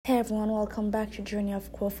Hey everyone, welcome back to Journey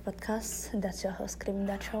of Growth podcast. That's your host,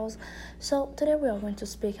 Cleminda Charles. So today we are going to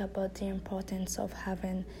speak about the importance of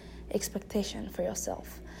having expectation for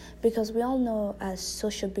yourself, because we all know as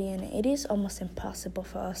social being, it is almost impossible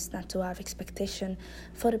for us not to have expectation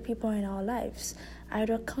for the people in our lives,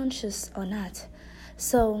 either conscious or not.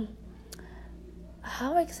 So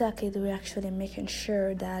how exactly do we actually making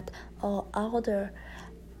sure that our other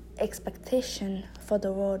expectation for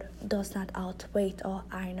the world does not outweigh our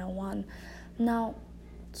inner one? Now,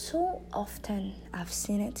 too often I've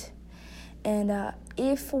seen it, and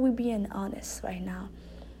if we being honest right now,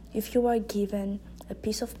 if you are given a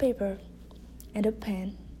piece of paper and a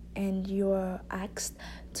pen and you are asked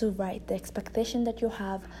to write the expectation that you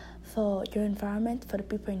have for your environment, for the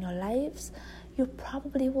people in your lives, you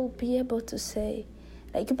probably will be able to say,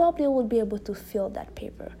 you probably will be able to fill that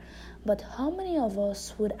paper. But how many of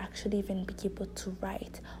us would actually even be able to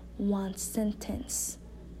write one sentence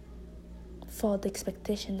for the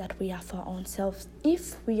expectation that we have for our own selves,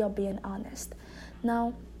 if we are being honest?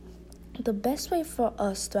 Now, the best way for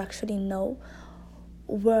us to actually know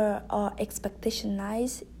where our expectation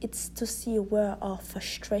lies, it's to see where our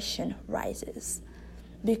frustration rises.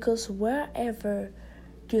 Because wherever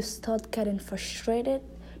you start getting frustrated,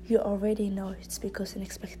 you already know it's because an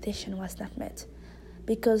expectation was not met.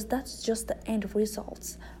 Because that's just the end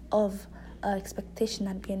results of expectation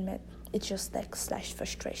not being met. It's just like slash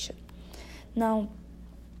frustration. Now,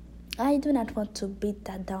 I do not want to beat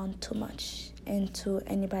that down too much into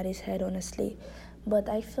anybody's head, honestly, but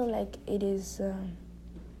I feel like it's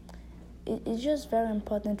just very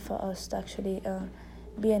important for us to actually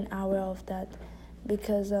be aware of that,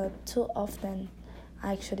 because too often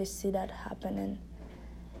I actually see that happening,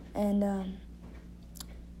 and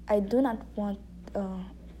I do not want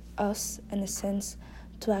us, in a sense,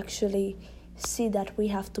 to actually see that we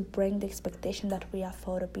have to bring the expectation that we have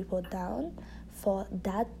for other people down for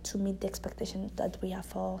that to meet the expectation that we have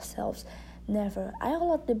for ourselves. Never. I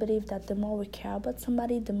wholeheartedly believe that the more we care about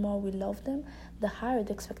somebody, the more we love them, the higher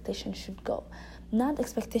the expectation should go. Not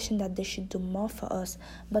expectation that they should do more for us,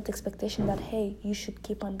 but expectation that, hey, you should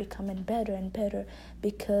keep on becoming better and better,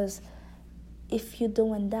 because if you're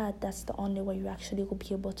doing that, that's the only way you actually will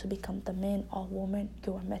be able to become the man or woman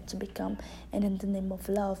you are meant to become. And in the name of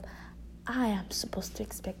love, I am supposed to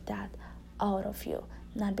expect that out of you.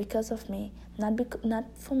 Not because of me, not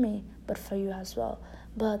for me, but for you as well.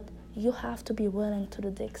 But you have to be willing to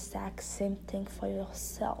do the exact same thing for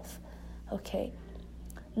yourself, okay?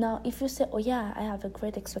 Now, if you say, oh yeah, I have a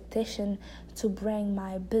great expectation to bring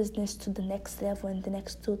my business to the next level in the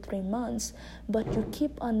next 2-3 months, but you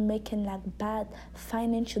keep on making like bad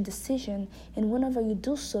financial decision, and whenever you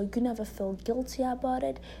do so, you never feel guilty about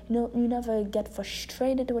it, you never get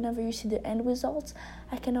frustrated whenever you see the end results,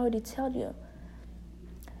 I can already tell you,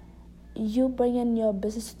 you bringing your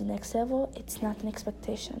business to the next level, it's not an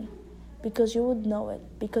expectation, because you would know it,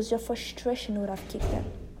 because your frustration would have kicked in.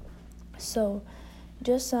 So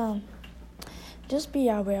just be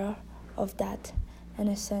aware of that, in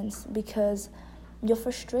a sense, because your your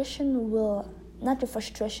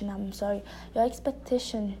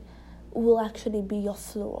expectation will actually be your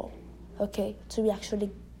fuel, okay, to actually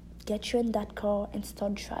get you in that car and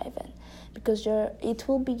start driving, because it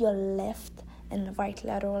will be your left and right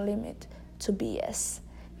lateral limit to BS,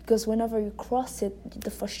 because whenever you cross it, the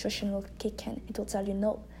frustration will kick in. It will tell you,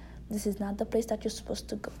 no, this is not the place that you're supposed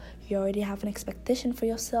to go. You already have an expectation for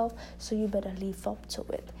yourself, so you better live up to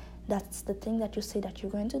it. That's the thing that you say that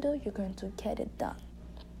you're going to do, you're going to get it done.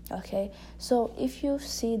 Okay? So if you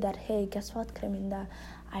see that, hey, guess what, Cleminda,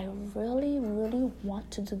 I really, really want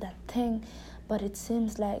to do that thing, but it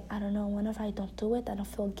seems like, I don't know, whenever I don't do it, I don't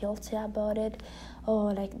feel guilty about it,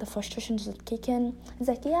 or like the frustration doesn't kick in. It's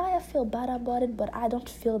like, yeah, I feel bad about it, but I don't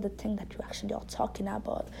feel the thing that you actually are talking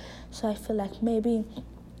about. So I feel like maybe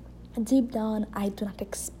deep down, I do not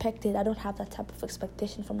expect it. I don't have that type of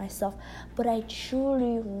expectation for myself, but I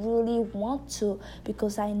truly, really want to,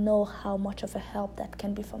 because I know how much of a help that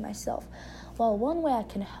can be for myself. Well, one way I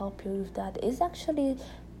can help you with that is actually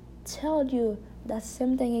tell you that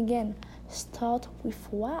same thing again. Start with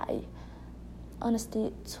why.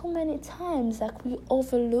 Honestly, too many times, like, we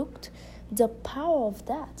overlooked the power of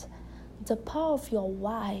that, the power of your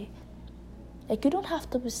why. Like, you don't have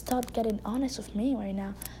to start getting honest with me right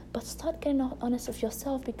now, but start getting honest with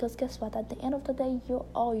yourself, because guess what? At the end of the day, you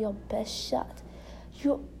are your best shot.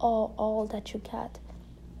 You are all that you got.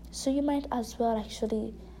 So you might as well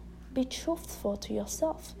actually be truthful to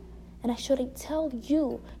yourself and actually tell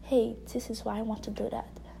you, hey, this is why I want to do that.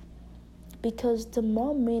 Because the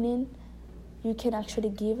more meaning you can actually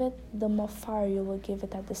give it, the more fire you will give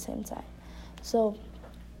it at the same time. So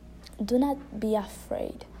do not be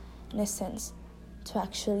afraid, in a sense, to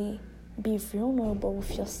actually be vulnerable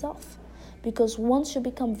with yourself. Because once you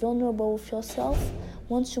become vulnerable with yourself,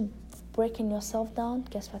 once you breaking yourself down,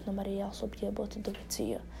 guess what? Nobody else will be able to do it to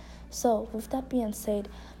you. So, with that being said,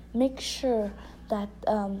 make sure that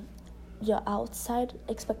your outside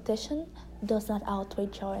expectation does not outweigh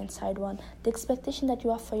your inside one. The expectation that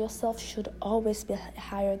you have for yourself should always be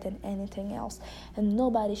higher than anything else, and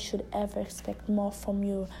nobody should ever expect more from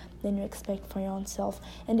you than you expect for your own self.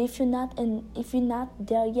 And if you're not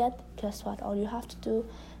there yet, guess what? All you have to do,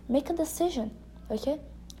 make a decision. Okay,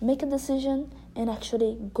 make a decision and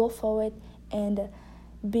actually go for it, and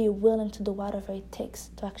be willing to do whatever it takes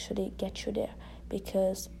to actually get you there.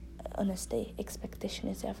 Because honestly, expectation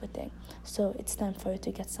is everything. So it's time for you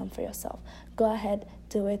to get some for yourself. Go ahead,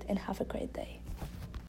 do it, and have a great day.